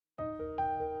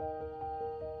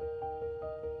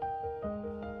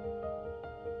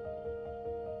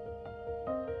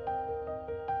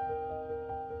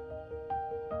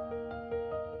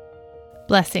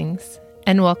Blessings,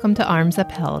 and welcome to Arms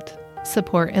Upheld,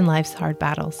 Support in Life's Hard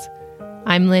Battles.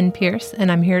 I'm Lynn Pierce,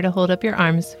 and I'm here to hold up your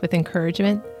arms with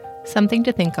encouragement, something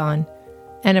to think on,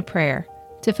 and a prayer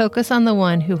to focus on the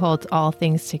one who holds all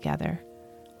things together,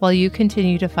 while you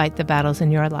continue to fight the battles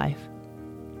in your life.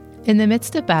 In the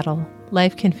midst of battle,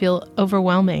 life can feel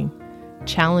overwhelming,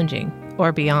 challenging,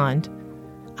 or beyond.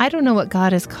 I don't know what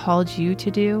God has called you to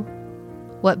do,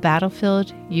 what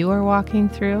battlefield you are walking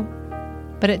through,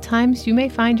 but at times you may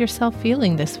find yourself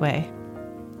feeling this way.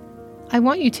 I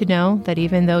want you to know that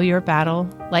even though your battle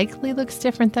likely looks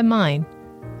different than mine,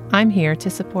 I'm here to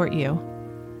support you.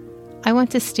 I want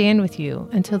to stand with you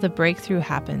until the breakthrough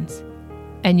happens,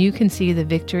 and you can see the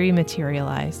victory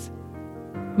materialize.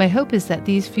 My hope is that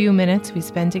these few minutes we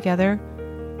spend together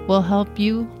will help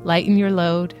you lighten your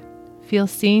load, feel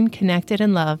seen, connected,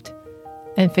 and loved,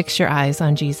 and fix your eyes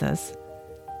on Jesus.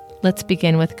 Let's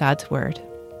begin with God's Word.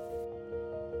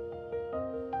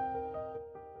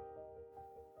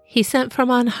 He sent from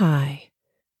on high.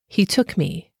 He took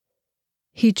me.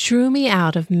 He drew me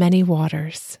out of many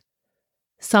waters.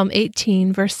 Psalm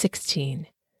 18, verse 16,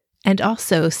 and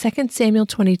also 2 Samuel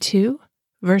 22,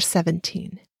 verse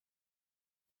 17.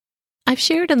 I've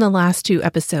shared in the last 2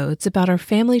 episodes about our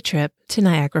family trip to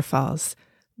Niagara Falls,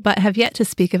 but have yet to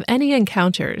speak of any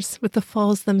encounters with the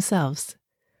falls themselves.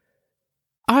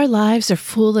 Our lives are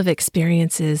full of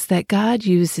experiences that God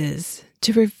uses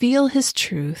to reveal His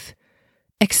truth,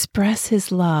 express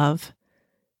His love,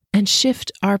 and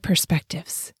shift our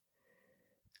perspectives.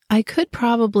 I could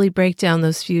probably break down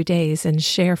those few days and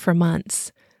share for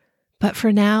months, but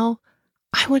for now,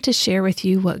 I want to share with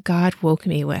you what God woke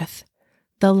me with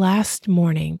the last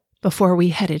morning before we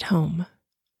headed home.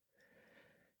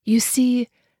 You see,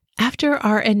 after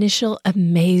our initial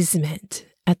amazement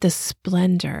at the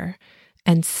splendor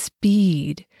and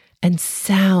speed and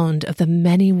sound of the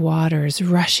many waters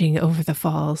rushing over the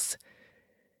falls,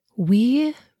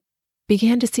 we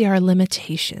began to see our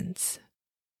limitations.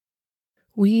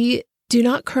 We do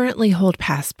not currently hold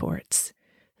passports.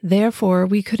 Therefore,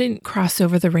 we couldn't cross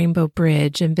over the Rainbow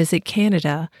Bridge and visit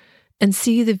Canada and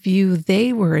see the view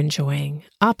they were enjoying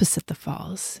opposite the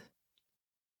falls.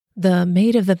 The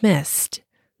Maid of the Mist,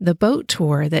 the boat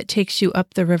tour that takes you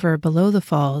up the river below the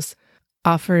falls,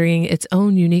 offering its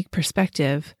own unique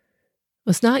perspective,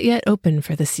 was not yet open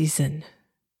for the season.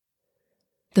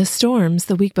 The storms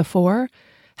the week before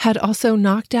had also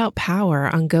knocked out power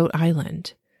on Goat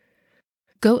Island.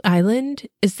 Goat Island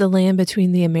is the land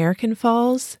between the American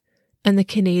Falls and the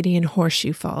Canadian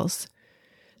Horseshoe Falls.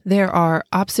 There are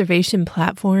observation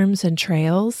platforms and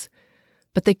trails,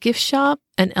 but the gift shop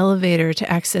and elevator to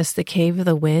access the Cave of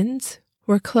the Winds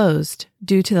were closed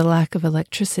due to the lack of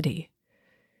electricity.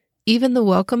 Even the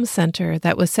Welcome Center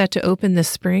that was set to open this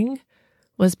spring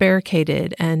was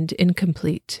barricaded and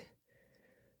incomplete.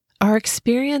 Our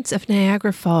experience of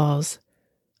Niagara Falls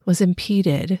was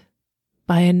impeded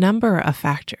by a number of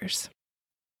factors.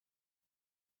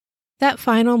 That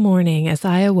final morning as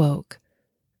I awoke,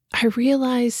 I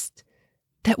realized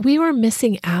that we were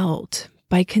missing out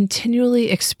by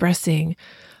continually expressing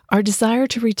our desire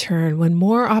to return when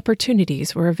more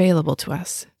opportunities were available to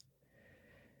us.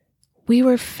 We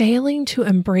were failing to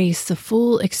embrace the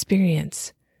full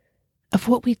experience of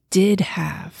what we did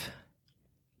have.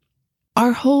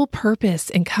 Our whole purpose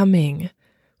in coming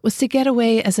was to get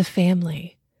away as a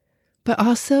family, but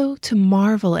also to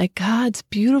marvel at God's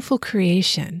beautiful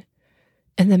creation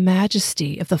and the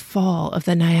majesty of the fall of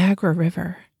the Niagara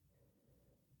River.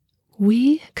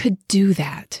 We could do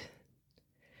that.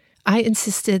 I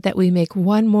insisted that we make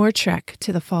one more trek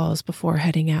to the falls before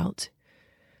heading out.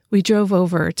 We drove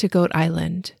over to Goat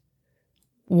Island.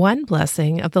 One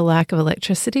blessing of the lack of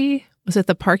electricity was that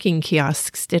the parking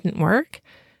kiosks didn't work,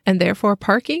 and therefore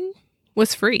parking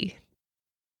was free.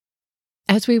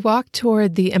 As we walked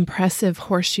toward the impressive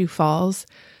Horseshoe Falls,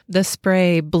 the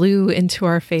spray blew into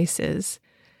our faces.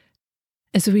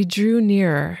 As we drew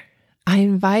nearer, I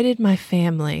invited my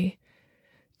family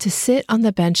to sit on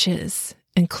the benches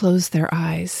and close their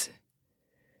eyes,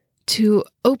 to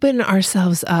open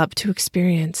ourselves up to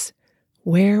experience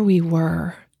where we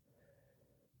were,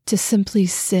 to simply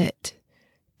sit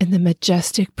in the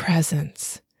majestic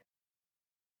presence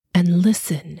and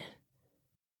listen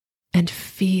and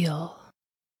feel.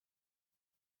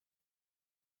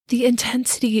 The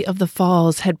intensity of the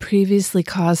falls had previously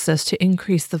caused us to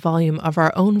increase the volume of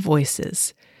our own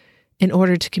voices in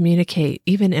order to communicate,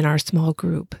 even in our small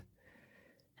group.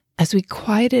 As we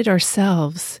quieted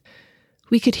ourselves,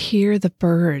 we could hear the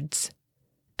birds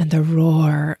and the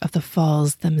roar of the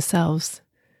falls themselves.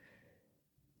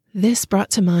 This brought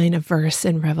to mind a verse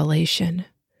in Revelation.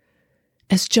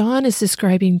 As John is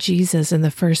describing Jesus in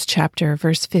the first chapter,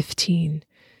 verse 15,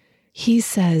 he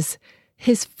says,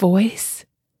 his voice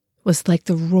was like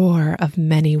the roar of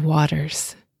many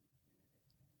waters.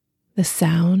 The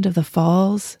sound of the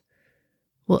falls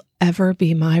will ever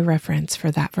be my reference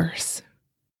for that verse.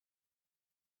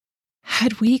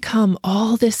 Had we come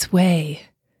all this way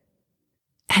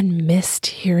and missed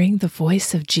hearing the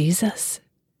voice of Jesus?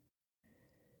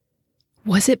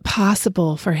 Was it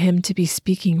possible for him to be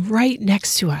speaking right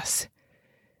next to us,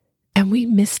 and we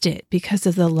missed it because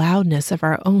of the loudness of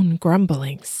our own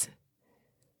grumblings?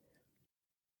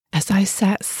 As I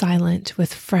sat silent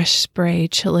with fresh spray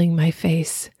chilling my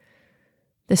face,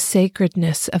 the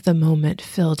sacredness of the moment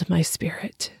filled my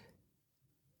spirit.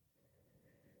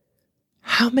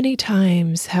 How many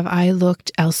times have I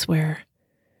looked elsewhere,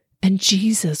 and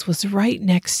Jesus was right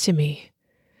next to me,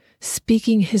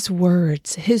 speaking his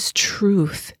words, his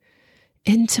truth,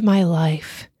 into my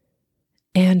life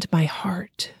and my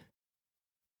heart.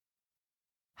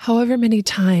 However many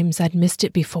times I'd missed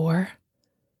it before,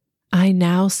 I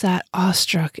now sat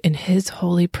awestruck in his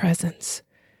holy presence,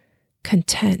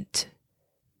 content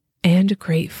and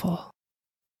grateful.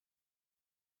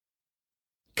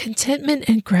 Contentment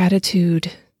and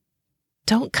gratitude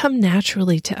don't come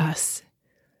naturally to us.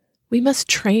 We must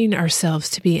train ourselves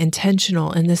to be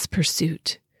intentional in this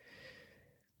pursuit.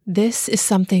 This is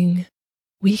something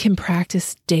we can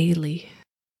practice daily.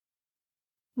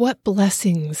 What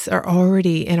blessings are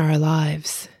already in our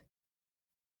lives?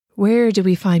 Where do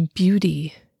we find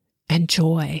beauty and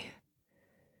joy?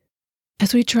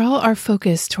 As we draw our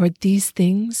focus toward these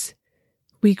things,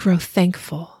 we grow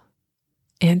thankful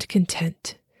and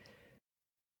content.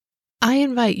 I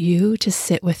invite you to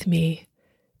sit with me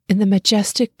in the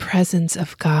majestic presence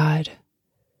of God.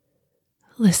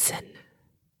 Listen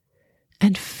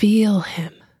and feel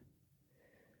him.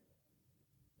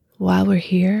 While we're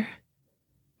here,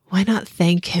 why not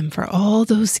thank him for all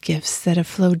those gifts that have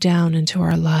flowed down into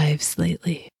our lives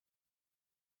lately?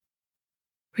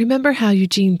 Remember how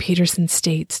Eugene Peterson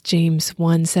states James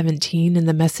 1:17 in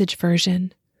the Message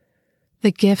version?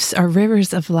 The gifts are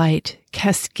rivers of light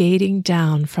cascading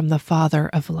down from the Father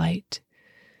of light.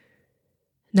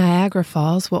 Niagara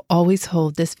Falls will always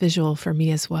hold this visual for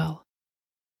me as well.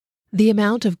 The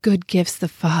amount of good gifts the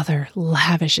Father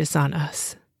lavishes on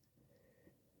us.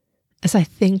 As I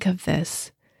think of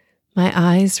this, my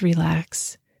eyes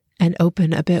relax and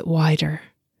open a bit wider.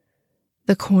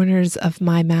 The corners of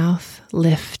my mouth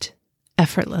lift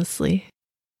effortlessly.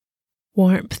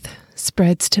 Warmth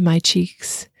spreads to my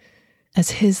cheeks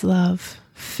as his love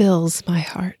fills my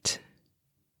heart.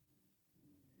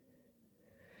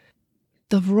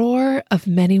 The roar of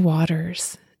many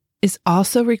waters is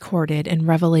also recorded in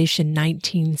Revelation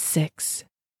 19:6.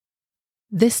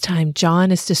 This time,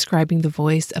 John is describing the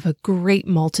voice of a great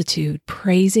multitude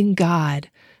praising God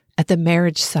at the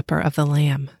marriage supper of the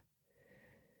Lamb.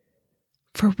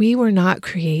 For we were not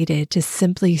created to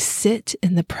simply sit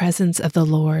in the presence of the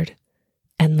Lord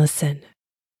and listen,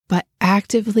 but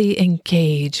actively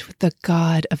engage with the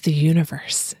God of the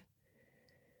universe.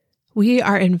 We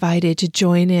are invited to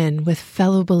join in with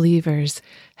fellow believers,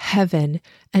 heaven,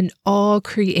 and all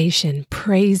creation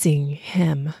praising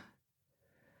him.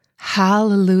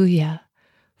 Hallelujah,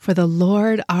 for the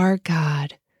Lord our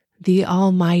God, the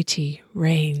Almighty,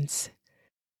 reigns.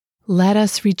 Let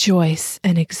us rejoice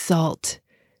and exult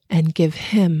and give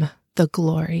him the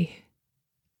glory.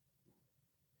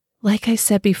 Like I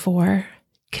said before,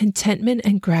 contentment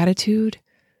and gratitude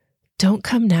don't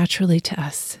come naturally to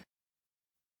us.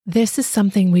 This is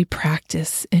something we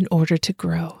practice in order to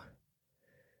grow.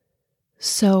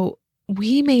 So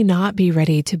we may not be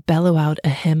ready to bellow out a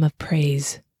hymn of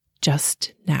praise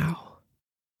just now.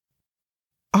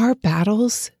 Our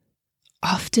battles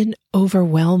often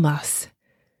overwhelm us,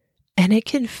 and it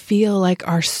can feel like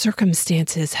our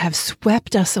circumstances have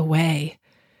swept us away,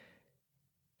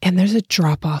 and there's a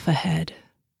drop-off ahead.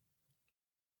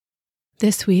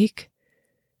 This week,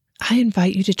 I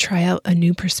invite you to try out a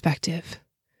new perspective.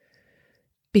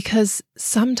 Because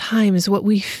sometimes what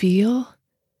we feel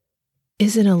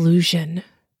is an illusion,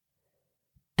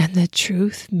 and the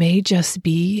truth may just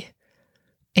be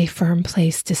a firm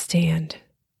place to stand.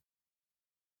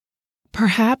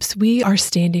 Perhaps we are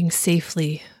standing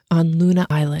safely on Luna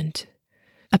Island,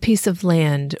 a piece of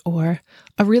land or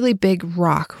a really big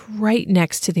rock right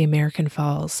next to the American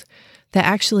Falls that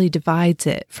actually divides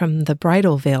it from the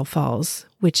Bridal Veil Falls,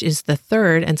 which is the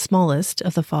third and smallest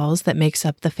of the falls that makes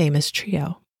up the famous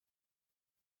trio.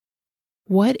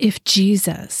 What if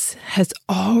Jesus has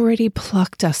already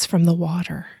plucked us from the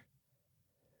water,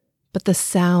 but the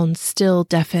sound still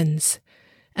deafens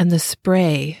and the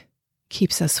spray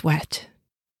keeps us wet.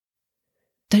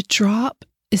 The drop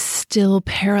is still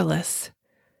perilous,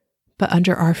 but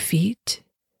under our feet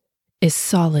is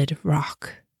solid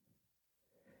rock.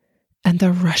 And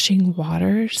the rushing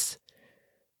waters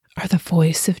are the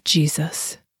voice of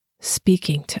Jesus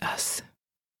speaking to us.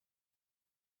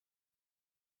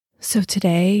 So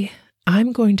today,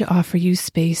 I'm going to offer you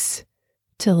space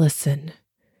to listen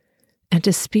and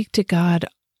to speak to God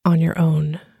on your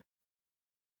own.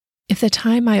 If the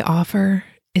time I offer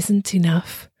isn't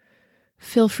enough,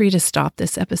 feel free to stop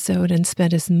this episode and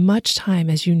spend as much time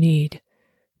as you need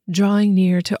drawing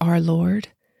near to our Lord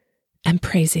and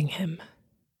praising Him.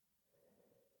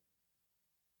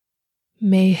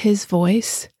 May His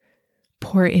voice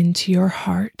pour into your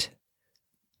heart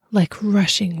like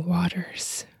rushing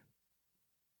waters.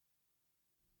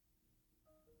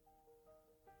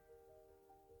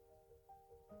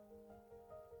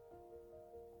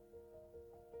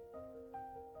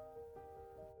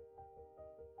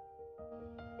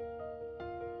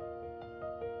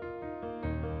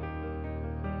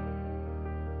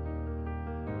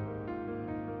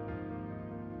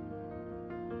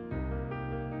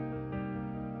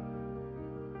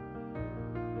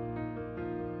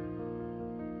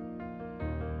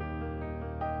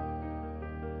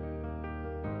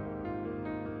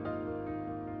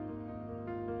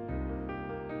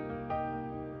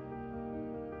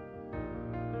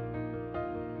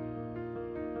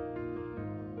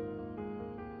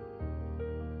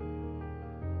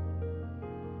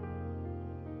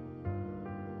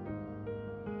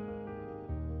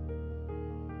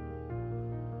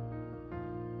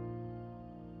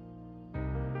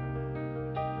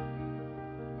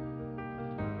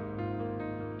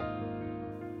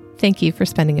 Thank you for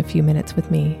spending a few minutes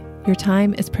with me. Your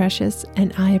time is precious,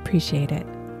 and I appreciate it.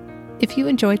 If you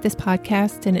enjoyed this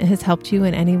podcast and it has helped you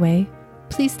in any way,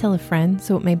 please tell a friend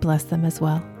so it may bless them as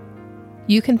well.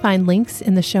 You can find links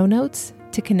in the show notes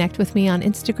to connect with me on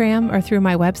Instagram or through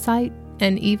my website,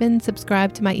 and even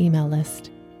subscribe to my email list.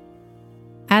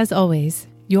 As always,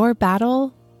 your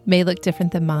battle may look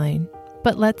different than mine,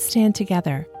 but let's stand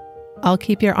together. I'll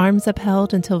keep your arms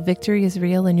upheld until victory is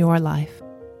real in your life.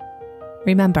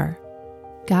 Remember,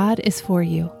 God is for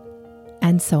you,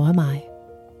 and so am I.